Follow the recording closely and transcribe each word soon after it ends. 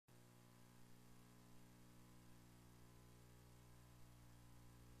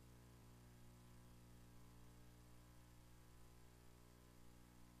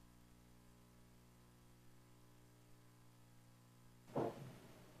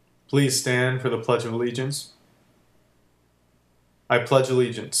Please stand for the Pledge of Allegiance. I pledge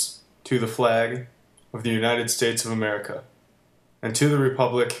allegiance to the flag of the United States of America and to the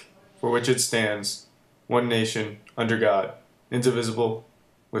republic for which it stands, one nation, under God, indivisible,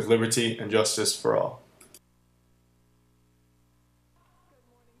 with liberty and justice for all. Good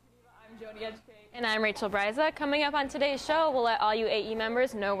morning, Geneva. I'm Joni Educate. And I'm Rachel Bryza. Coming up on today's show, we'll let all you AE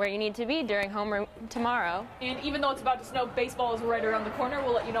members know where you need to be during homeroom tomorrow. And even though it's about to snow, baseball is right around the corner.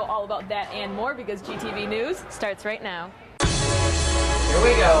 We'll let you know all about that and more because GTV News starts right now. Here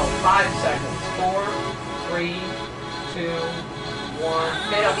we go. 5 seconds. 4, 3, 2,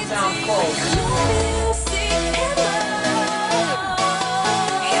 1. Made up sound close.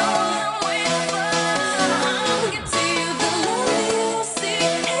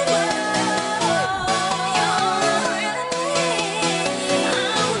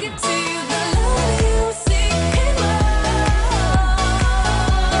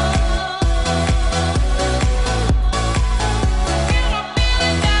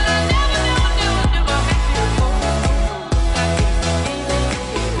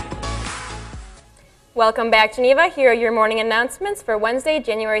 Welcome back, Geneva. Here are your morning announcements for Wednesday,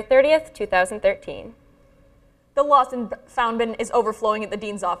 January 30th, 2013. The Lost and Found bin is overflowing at the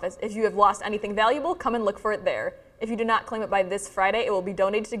Dean's office. If you have lost anything valuable, come and look for it there. If you do not claim it by this Friday, it will be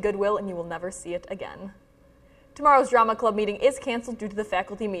donated to Goodwill and you will never see it again. Tomorrow's drama club meeting is canceled due to the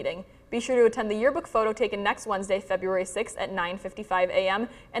faculty meeting. Be sure to attend the yearbook photo taken next Wednesday, February 6th at 9:55 a.m.,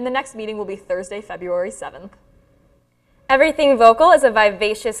 and the next meeting will be Thursday, February 7th. Everything Vocal is a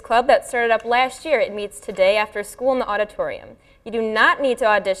vivacious club that started up last year. It meets today after school in the auditorium. You do not need to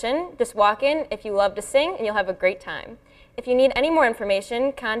audition. Just walk in if you love to sing, and you'll have a great time. If you need any more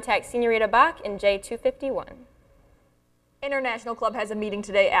information, contact Senorita Bach in J251. International Club has a meeting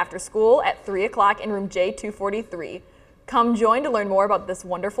today after school at 3 o'clock in room J243. Come join to learn more about this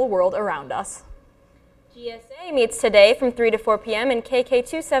wonderful world around us. GSA meets today from 3 to 4 p.m. in KK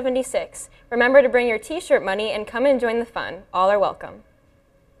 276. Remember to bring your t-shirt money and come and join the fun. All are welcome.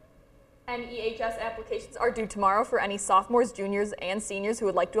 NEHS applications are due tomorrow for any sophomores, juniors, and seniors who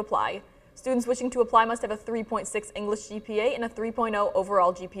would like to apply. Students wishing to apply must have a 3.6 English GPA and a 3.0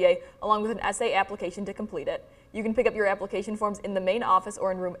 overall GPA, along with an essay application to complete it. You can pick up your application forms in the main office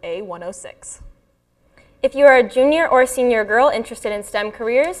or in room A106. If you are a junior or senior girl interested in STEM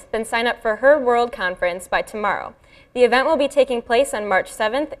careers, then sign up for Her World Conference by tomorrow. The event will be taking place on March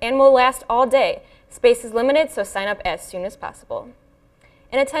 7th and will last all day. Space is limited, so sign up as soon as possible.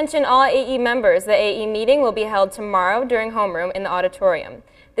 And attention all AE members, the AE meeting will be held tomorrow during homeroom in the auditorium.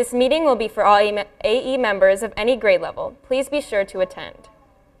 This meeting will be for all AE members of any grade level. Please be sure to attend.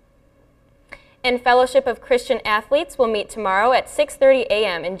 And Fellowship of Christian Athletes will meet tomorrow at 6:30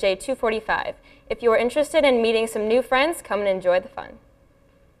 a.m. in J245. If you are interested in meeting some new friends, come and enjoy the fun.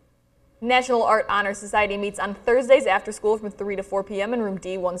 National Art Honor Society meets on Thursdays after school from 3 to 4 p.m. in room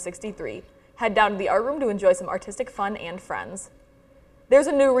D163. Head down to the art room to enjoy some artistic fun and friends. There's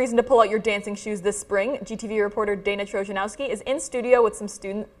a new reason to pull out your dancing shoes this spring. GTV reporter Dana Trojanowski is in studio with some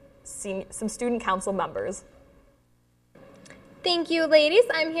student council members. Thank you, ladies.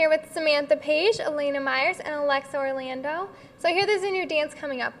 I'm here with Samantha Page, Elena Myers, and Alexa Orlando. So I hear there's a new dance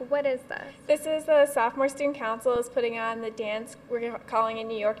coming up. What is this? This is the Sophomore Student Council is putting on the dance we're calling in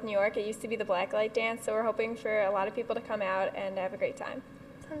New York, New York. It used to be the Blacklight Dance, so we're hoping for a lot of people to come out and have a great time.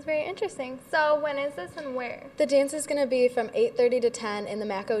 Sounds very interesting. So when is this and where? The dance is going to be from 8:30 to 10 in the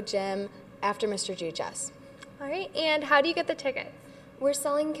Mako gym after Mr. GHS. All right, and how do you get the tickets? We're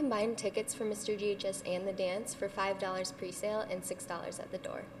selling combined tickets for Mr. GHS and the dance for $5 pre-sale and $6 at the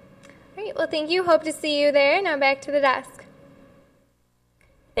door. All right, well, thank you. Hope to see you there. Now back to the desk.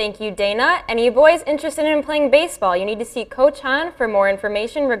 Thank you, Dana. Any boys interested in playing baseball, you need to see Coach Han for more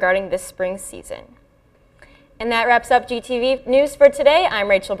information regarding this spring season. And that wraps up GTV News for today. I'm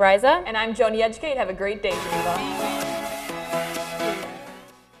Rachel Bryza. And I'm Joni Educate. Have a great day, Geneva.